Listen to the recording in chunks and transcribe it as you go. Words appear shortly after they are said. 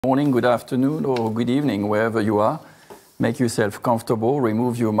Morning, good afternoon, or good evening, wherever you are. Make yourself comfortable,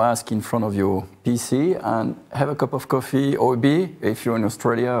 remove your mask in front of your PC, and have a cup of coffee or a beer if you're in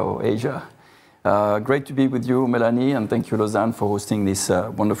Australia or Asia. Great to be with you, Melanie, and thank you, Lausanne, for hosting this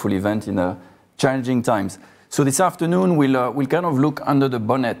wonderful event in challenging times. So this afternoon, we'll kind of look under the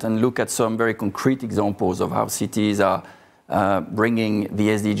bonnet and look at some very concrete examples of how cities are bringing the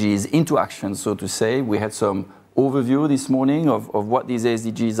SDGs into action, so to say. We had some overview this morning of what these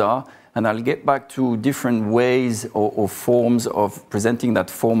SDGs are, and I'll get back to different ways or forms of presenting that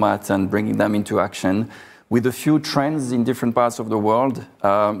format and bringing them into action with a few trends in different parts of the world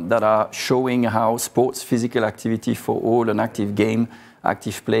that are showing how sports, physical activity for all, an active game,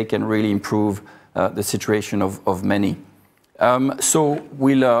 active play can really improve the situation of many. So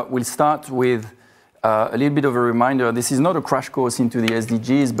we'll start with a little bit of a reminder. This is not a crash course into the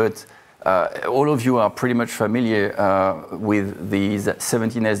SDGs, but all of you are pretty much familiar with these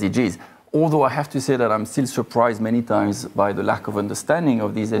 17 SDGs. Although I have to say that I'm still surprised many times by the lack of understanding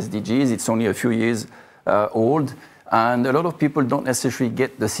of these SDGs. It's only a few years old, and a lot of people don't necessarily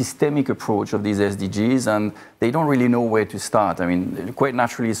get the systemic approach of these SDGs, and they don't really know where to start. I mean, quite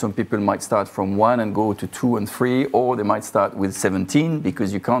naturally, some people might start from 1 and go to 2 and 3, or they might start with 17,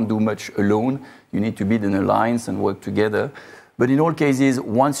 because you can't do much alone. You need to build an alliance and work together. But in all cases,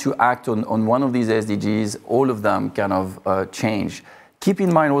 once you act on one of these SDGs, all of them kind of change. Keep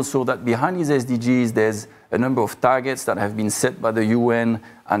in mind also that behind these SDGs, there's a number of targets that have been set by the UN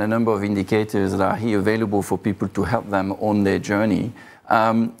and a number of indicators that are here available for people to help them on their journey.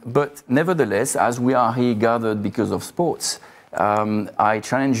 But nevertheless, as we are here gathered because of sports, I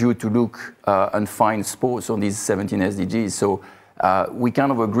challenge you to look and find sports on these 17 SDGs. So we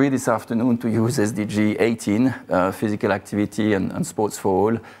kind of agree this afternoon to use SDG 18, physical activity and sports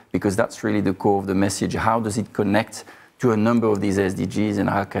for all, because that's really the core of the message. How does it connect to a number of these SDGs, and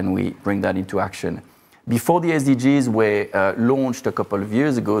how can we bring that into action? Before the SDGs were launched a couple of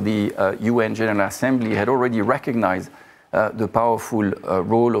years ago, the UN General Assembly had already recognized the powerful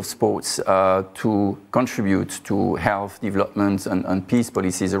role of sports to contribute to health, development, and peace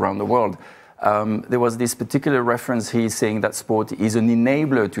policies around the world. There was this particular reference here saying that sport is an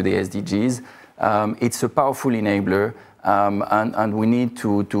enabler to the SDGs. It's a powerful enabler, and we need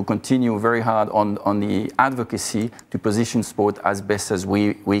to continue very hard on the advocacy to position sport as best as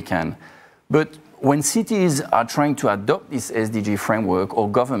we can. But when cities are trying to adopt this SDG framework, or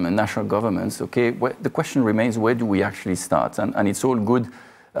national governments, okay, the question remains, where do we actually start? And it's all good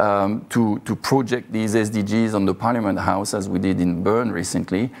to project these SDGs on the Parliament House, as we did in Bern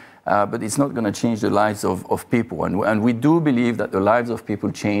recently. But it's not going to change the lives of people. And we do believe that the lives of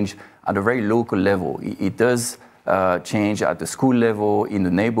people change at a very local level. It does change at the school level, in the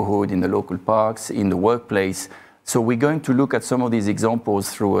neighborhood, in the local parks, in the workplace. So we're going to look at some of these examples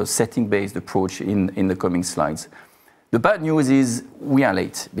through a setting-based approach in the coming slides. The bad news is we are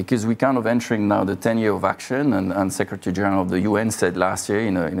late, because we're kind of entering now the 10-year of action, and Secretary General of the UN said last year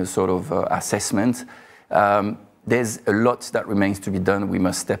in a sort of assessment, there's a lot that remains to be done. We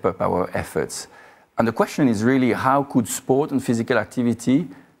must step up our efforts. And the question is really, how could sport and physical activity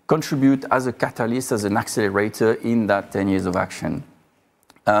contribute as a catalyst, as an accelerator in that 10 years of action?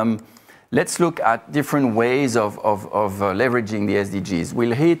 Let's look at different ways of leveraging the SDGs.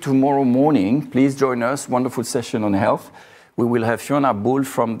 We'll hear tomorrow morning, please join us, wonderful session on health. We will have Fiona Bull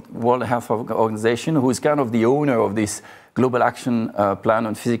from World Health Organization, who is kind of the owner of this Global Action Plan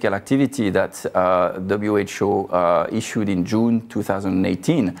on Physical Activity that WHO issued in June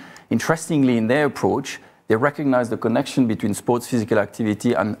 2018. Interestingly, in their approach, they recognize the connection between sports, physical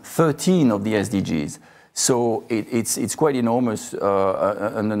activity, and 13 of the SDGs. So it's quite enormous,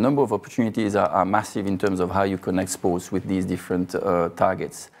 and the number of opportunities are massive in terms of how you connect sports with these different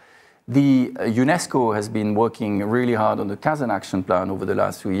targets. The UNESCO has been working really hard on the Kazan Action Plan over the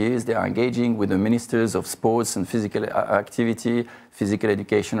last few years. They are engaging with the ministers of sports and physical activity, physical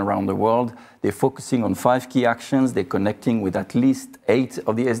education around the world. They're focusing on 5 key actions. They're connecting with at least 8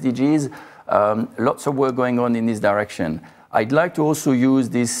 of the SDGs. Lots of work going on in this direction. I'd like to also use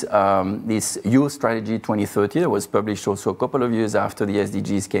this Youth Strategy 2030 that was published also a couple of years after the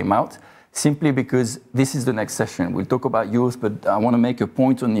SDGs came out, simply because this is the next session. We'll talk about youth, but I want to make a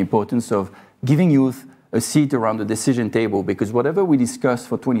point on the importance of giving youth a seat around the decision table, because whatever we discuss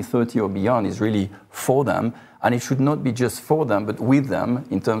for 2030 or beyond is really for them, and it should not be just for them, but with them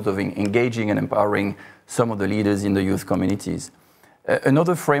in terms of engaging and empowering some of the leaders in the youth communities.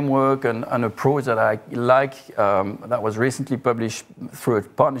 Another framework and approach that I like, that was recently published through a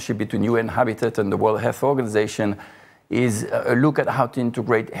partnership between UN Habitat and the World Health Organization, is a look at how to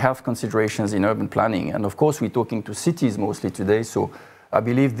integrate health considerations in urban planning. And of course, we're talking to cities mostly today, so I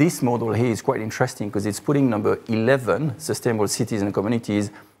believe this model here is quite interesting because it's putting number 11, sustainable cities and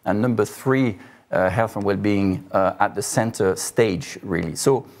communities, and number 3, health and well-being at the center stage, really.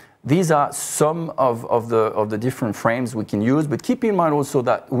 So these are some of the different frames we can use, but keep in mind also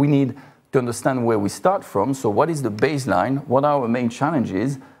that we need to understand where we start from. So what is the baseline? What are our main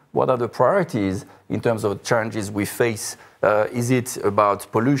challenges? What are the priorities in terms of challenges we face? Is it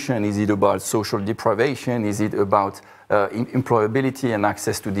about pollution? Is it about social deprivation? Is it about employability and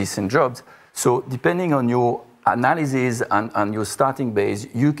access to decent jobs? So depending on your analysis and your starting base,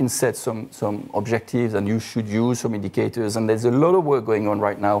 you can set some objectives, and you should use some indicators. And there's a lot of work going on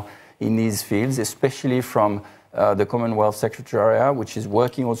right now in these fields, especially from the Commonwealth Secretariat, which is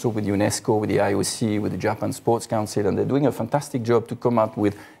working also with UNESCO, with the IOC, with the Japan Sports Council, and they're doing a fantastic job to come up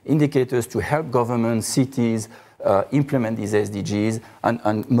with indicators to help governments, cities, implement these SDGs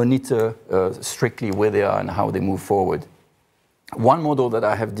and monitor strictly where they are and how they move forward. One model that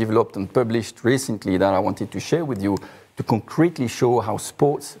I have developed and published recently that I wanted to share with you to concretely show how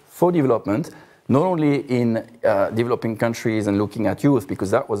sports for development, not only in developing countries and looking at youth,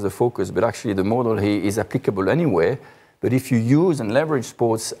 because that was the focus, but actually the model here is applicable anywhere. But if you use and leverage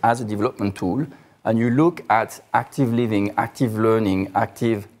sports as a development tool, and you look at active living, active learning,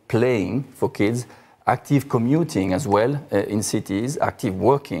 active playing for kids, active commuting as well in cities, active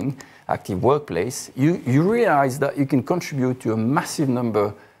working, active workplace, you realize that you can contribute to a massive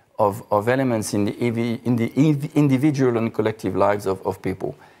number of elements in the individual and collective lives of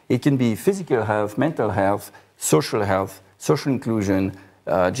people. It can be physical health, mental health, social inclusion,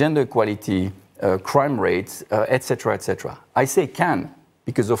 gender equality, crime rates, etc., etc. I say can,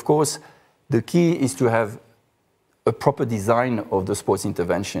 because of course the key is to have a proper design of the sports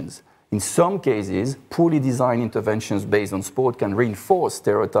interventions. In some cases, poorly designed interventions based on sport can reinforce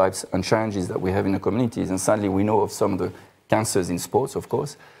stereotypes and challenges that we have in the communities. And sadly, we know of some of the cancers in sports, of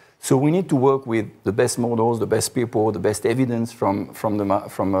course. So we need to work with the best models, the best people, the best evidence from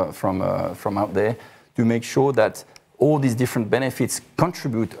out there to make sure that all these different benefits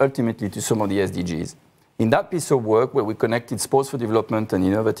contribute ultimately to some of the SDGs. In that piece of work where we connected sports for development and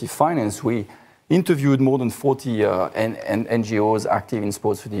innovative finance, we interviewed more than 40 NGOs active in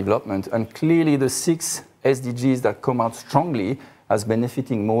sports for development, and clearly the 6 SDGs that come out strongly as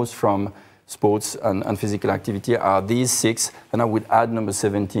benefiting most from sports and physical activity are these 6, and I would add number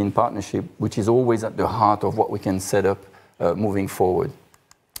 17, partnership, which is always at the heart of what we can set up moving forward.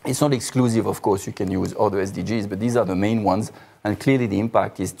 It's not exclusive, of course, you can use other SDGs, but these are the main ones, and clearly the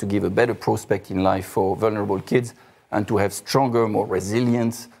impact is to give a better prospect in life for vulnerable kids and to have stronger, more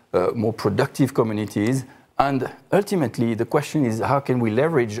resilient, more productive communities. And ultimately, the question is, how can we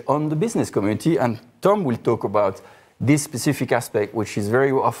leverage on the business community? And Tom will talk about this specific aspect, which is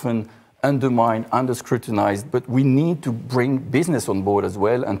very often undermined, under-scrutinized, but we need to bring business on board as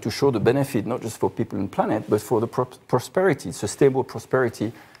well and to show the benefit, not just for people and planet, but for the prosperity, sustainable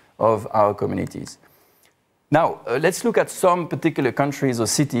prosperity of our communities. Now, let's look at some particular countries or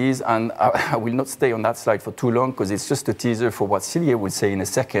cities, and I will not stay on that slide for too long because it's just a teaser for what Celia will say in a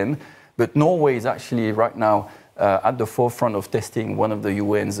second. But Norway is actually right now at the forefront of testing one of the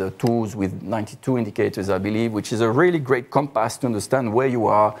UN's tools with 92 indicators, I believe, which is a really great compass to understand where you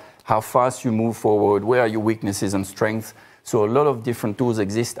are, how fast you move forward, where are your weaknesses and strengths. So a lot of different tools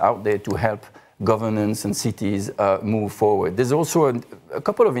exist out there to help governance and cities move forward. There's also a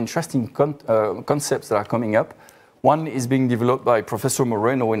couple of interesting concepts that are coming up. One is being developed by Professor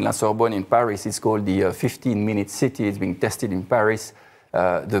Moreno in La Sorbonne in Paris. It's called the 15-minute city. It's being tested in Paris.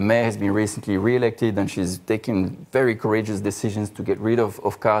 The mayor has been recently re-elected, and she's taken very courageous decisions to get rid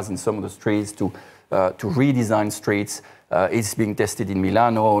of cars in some of the streets, to redesign streets. It's being tested in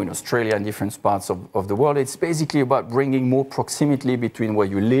Milano, in Australia, and different parts of the world. It's basically about bringing more proximity between where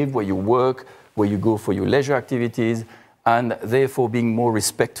you live, where you work, where you go for your leisure activities, and therefore being more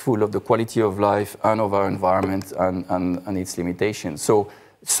respectful of the quality of life and of our environment and its limitations. So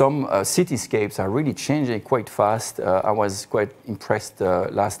some cityscapes are really changing quite fast. I was quite impressed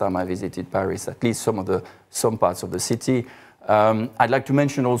last time I visited Paris, at least some parts of the city. I'd like to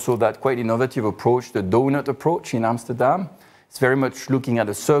mention also that quite innovative approach, the donut approach in Amsterdam. It's very much looking at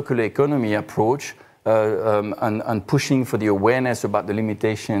a circular economy approach and pushing for the awareness about the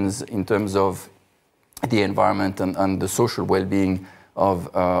limitations in terms of the environment and the social well-being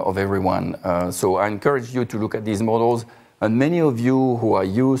of everyone. So I encourage you to look at these models. And many of you who are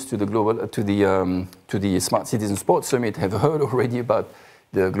used to the Smart Cities and Sports Summit have heard already about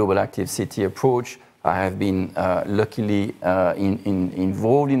the Global Active City approach. I have been luckily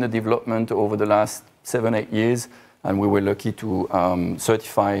involved in the development over the last 7-8 years, and we were lucky to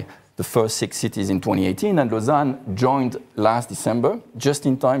certify the first 6 cities in 2018, and Lausanne joined last December, just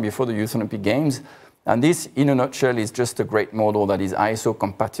in time before the Youth Olympic Games. And this, in a nutshell, is just a great model that is ISO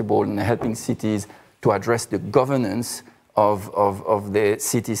compatible and helping cities to address the governance of the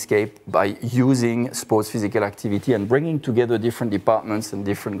cityscape by using sports physical activity and bringing together different departments and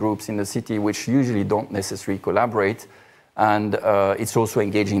different groups in the city, which usually don't necessarily collaborate. And it's also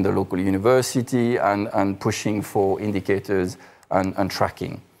engaging the local university and pushing for indicators and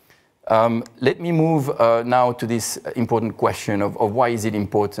tracking. Let me move now to this important question of why is it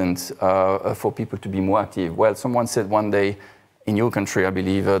important for people to be more active? Well, someone said one day in your country, I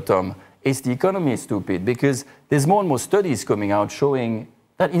believe, Tom, is the economy stupid? Because there's more and more studies coming out showing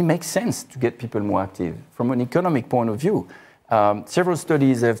that it makes sense to get people more active from an economic point of view. Several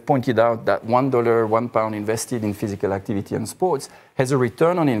studies have pointed out that $1, £1 invested in physical activity and sports has a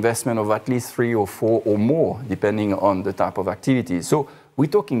return on investment of at least 3 or 4 or more, depending on the type of activity. So we're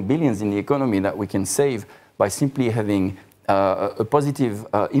talking billions in the economy that we can save by simply having a positive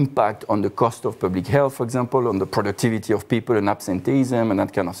impact on the cost of public health, for example, on the productivity of people and absenteeism and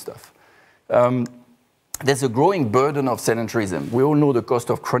that kind of stuff. There's a growing burden of sedentarism. We all know the cost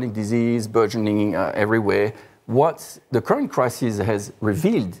of chronic disease burgeoning everywhere. What the current crisis has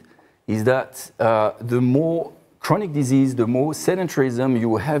revealed is that the more chronic disease, the more sedentarism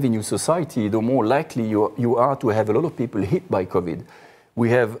you have in your society, the more likely you are to have a lot of people hit by COVID. We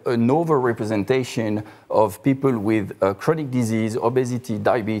have an overrepresentation of people with chronic disease, obesity,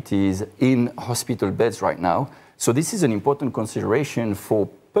 diabetes in hospital beds right now. So this is an important consideration for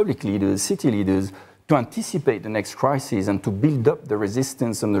public leaders, city leaders, to anticipate the next crisis and to build up the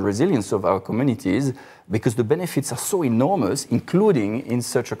resistance and the resilience of our communities, because the benefits are so enormous, including in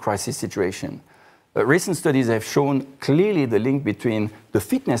such a crisis situation. Recent studies have shown clearly the link between the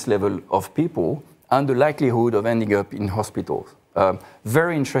fitness level of people and the likelihood of ending up in hospitals.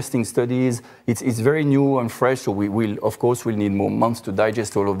 Very interesting studies. It's very new and fresh, so we will, of course, we'll need more months to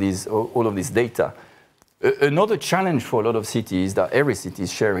digest all of this data. Another challenge for a lot of cities that every city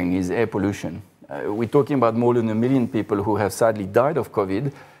is sharing is air pollution. We're talking about more than 1 million people who have sadly died of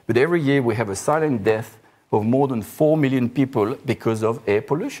COVID, but every year we have a silent death of more than 4 million people because of air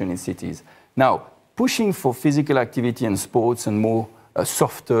pollution in cities. Now, pushing for physical activity and sports and more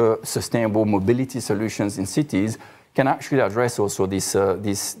softer, sustainable mobility solutions in cities can actually address also this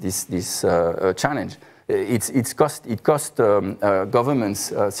challenge. It cost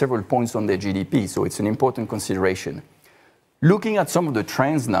governments several points on their GDP, so it's an important consideration. Looking at some of the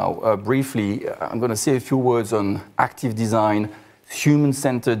trends now, briefly, I'm going to say a few words on active design,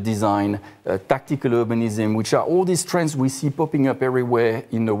 human-centered design, tactical urbanism, which are all these trends we see popping up everywhere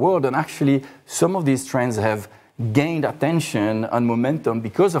in the world. And actually, some of these trends have gained attention and momentum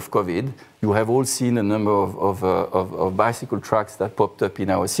because of COVID. You have all seen a number of bicycle tracks that popped up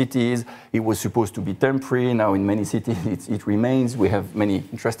in our cities. It was supposed to be temporary. Now in many cities it remains. We have many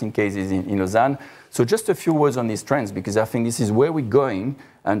interesting cases in Lausanne. So just a few words on these trends, because I think this is where we're going,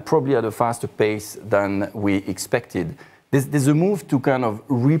 and probably at a faster pace than we expected. There's a move to kind of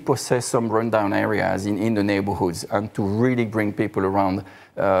repossess some rundown areas in the neighborhoods and to really bring people around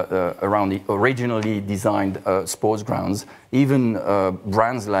the originally designed sports grounds. Even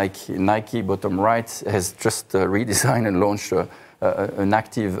brands like Nike, bottom right, has just redesigned and launched an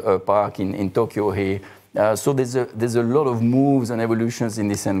active park in Tokyo here. So there's a lot of moves and evolutions in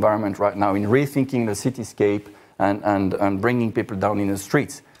this environment right now in rethinking the cityscape and bringing people down in the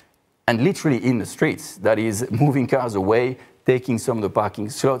streets. And literally in the streets, that is moving cars away, taking some of the parking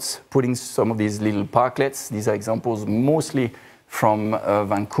slots, putting some of these little parklets. These are examples mostly from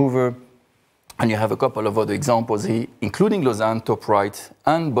Vancouver. And you have a couple of other examples here, including Lausanne, top right,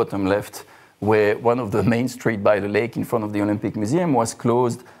 and bottom left, where one of the main streets by the lake in front of the Olympic Museum was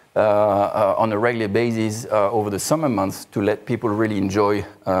closed on a regular basis over the summer months to let people really enjoy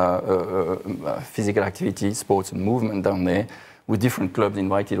physical activity, sports and movement down there, with different clubs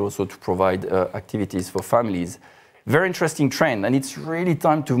invited also to provide activities for families. Very interesting trend, and it's really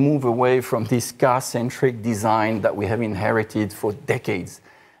time to move away from this car-centric design that we have inherited for decades.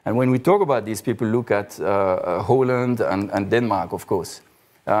 And when we talk about this, people look at Holland and Denmark, of course.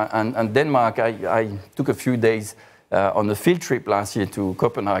 And Denmark, I took a few days on a field trip last year to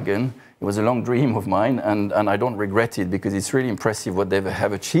Copenhagen. It was a long dream of mine, and I don't regret it, because it's really impressive what they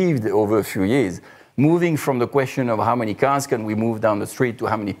have achieved over a few years. Moving from the question of how many cars can we move down the street to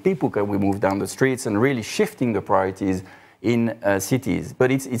how many people can we move down the streets, and really shifting the priorities in cities. But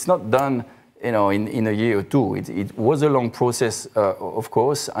it's not done, in a year or two. It was a long process, of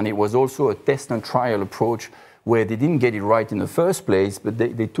course, and it was also a test and trial approach where they didn't get it right in the first place, but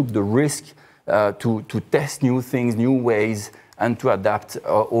they took the risk to test new things, new ways, and to adapt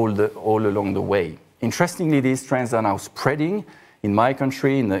all along the way. Interestingly, these trends are now spreading. In my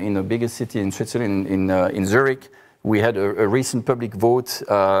country, in a bigger city in Switzerland, in Zurich, we had a recent public vote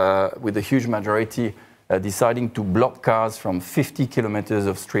with a huge majority deciding to block cars from 50 kilometers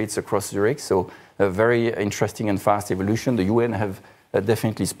of streets across Zurich. So a very interesting and fast evolution. The UN have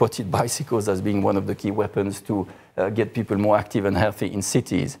definitely spotted bicycles as being one of the key weapons to get people more active and healthy in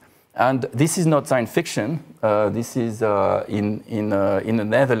cities. And this is not science fiction. This is in the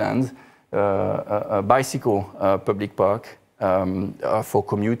Netherlands, a bicycle public park for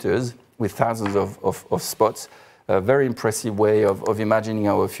commuters with thousands of spots. A very impressive way of imagining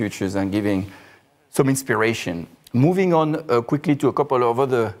our futures and giving some inspiration. Moving on quickly to a couple of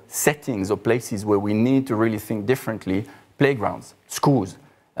other settings or places where we need to really think differently. Playgrounds, schools.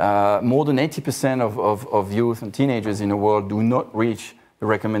 More than 80% of youth and teenagers in the world do not reach the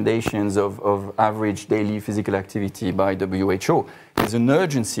recommendations of average daily physical activity by WHO. There's an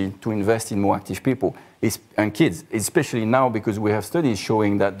urgency to invest in more active people and kids, especially now because we have studies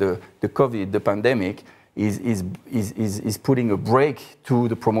showing that the COVID, the pandemic, is putting a brake to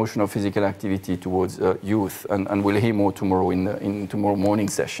the promotion of physical activity towards youth, and we'll hear more tomorrow in tomorrow morning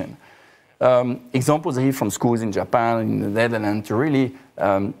session. Examples are here from schools in Japan, in the Netherlands, to really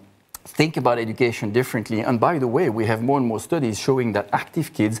think about education differently. And by the way, we have more and more studies showing that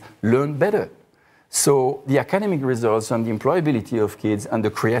active kids learn better. So the academic results and the employability of kids and the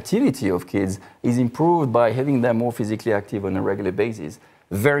creativity of kids is improved by having them more physically active on a regular basis.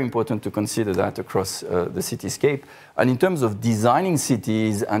 Very important to consider that across the cityscape. And in terms of designing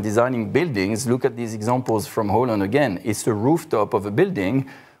cities and designing buildings, look at these examples from Holland again. It's the rooftop of a building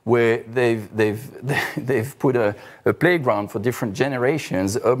where they've put a playground for different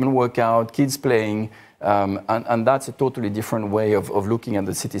generations, urban workout, kids playing, and that's a totally different way of looking at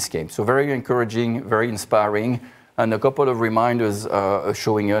the cityscape. So very encouraging, very inspiring, and a couple of reminders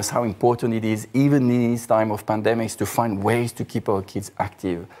showing us how important it is, even in this time of pandemics, to find ways to keep our kids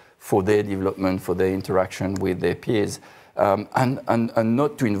active for their development, for their interaction with their peers, and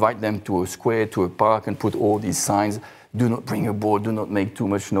not to invite them to a square, to a park, and put all these signs. Do not bring a board, do not make too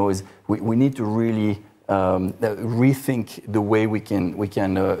much noise. We need to really rethink the way we can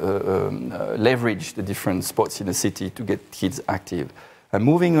leverage the different spots in the city to get kids active. And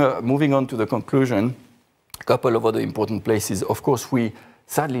moving on to the conclusion, a couple of other important places. Of course, we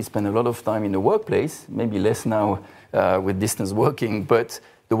sadly spend a lot of time in the workplace, maybe less now with distance working, but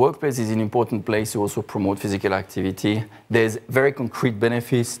the workplace is an important place to also promote physical activity. There's very concrete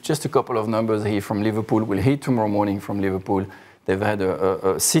benefits. Just a couple of numbers here from Liverpool. We'll hear tomorrow morning from Liverpool. They've had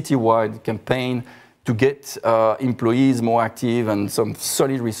a citywide campaign to get employees more active and some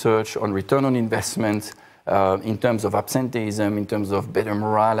solid research on return on investment in terms of absenteeism, in terms of better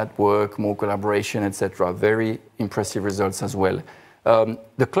morale at work, more collaboration, etc. Very impressive results as well.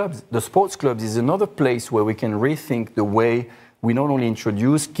 The sports clubs is another place where we can rethink the way we not only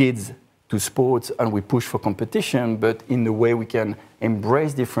introduce kids to sports and we push for competition, but in the way we can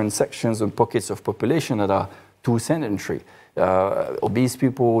embrace different sections and pockets of population that are too sedentary. Obese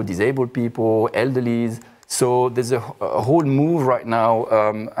people, disabled people, elderlies. So there's a whole move right now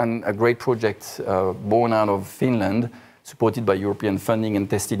and a great project born out of Finland, supported by European funding and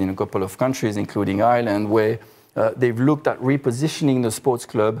tested in a couple of countries, including Ireland, where they've looked at repositioning the sports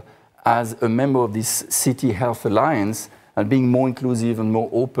club as a member of this City Health Alliance and being more inclusive and more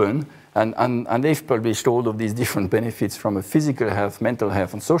open. And they've published all of these different benefits from a physical health, mental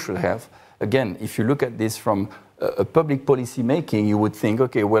health, and social health. Again, if you look at this from a public policy making, you would think,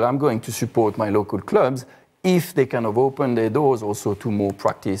 okay, well, I'm going to support my local clubs if they kind of open their doors also to more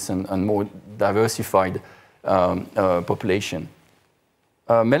practice and more diversified population.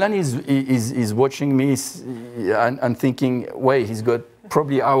 Melanie is watching me and thinking, wait, he's got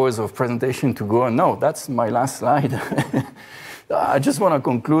probably hours of presentation to go on. No, that's my last slide. I just want to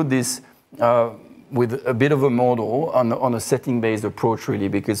conclude this with a bit of a model on a setting-based approach, really,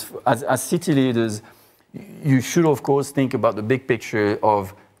 because as city leaders, you should, of course, think about the big picture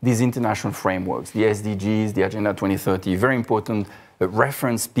of these international frameworks, the SDGs, the Agenda 2030, very important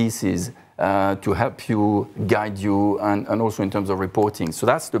reference pieces to help you, guide you, and also in terms of reporting. So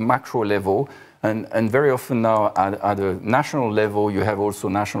that's the macro level. And very often now at a national level, you have also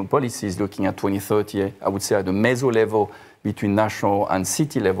national policies looking at 2030, I would say at the meso level between national and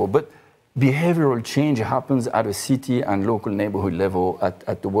city level. But behavioral change happens at a city and local neighborhood level,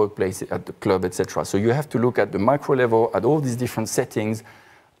 at the workplace, at the club, etc. So you have to look at the micro level, at all these different settings,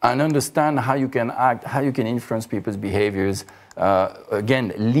 and understand how you can act, how you can influence people's behaviors.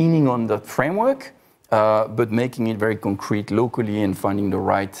 Again, leaning on that framework, but making it very concrete locally and finding the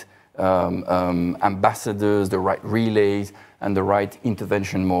right ambassadors, the right relays, and the right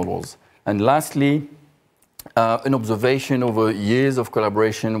intervention models. And lastly, an observation over years of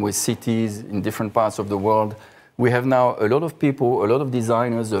collaboration with cities in different parts of the world. We have now a lot of people, a lot of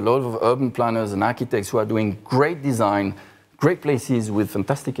designers, a lot of urban planners and architects who are doing great design, great places with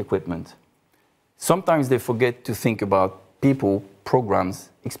fantastic equipment. Sometimes they forget to think about people, programs,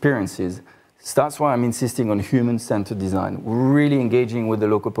 experiences. That's why I'm insisting on human-centered design. We're really engaging with the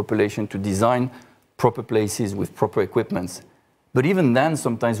local population to design proper places with proper equipments. But even then,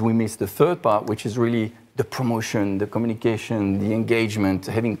 sometimes we miss the third part, which is really the promotion, the communication, the engagement,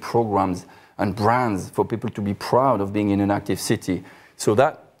 having programs and brands for people to be proud of being in an active city. So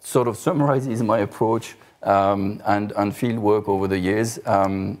that sort of summarizes my approach and field work over the years.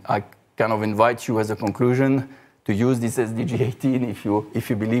 I kind of invite you as a conclusion to use this SDG 18 if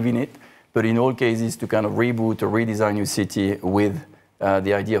you believe in it, but in all cases to kind of reboot or redesign your city with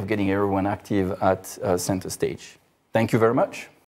the idea of getting everyone active at center stage. Thank you very much.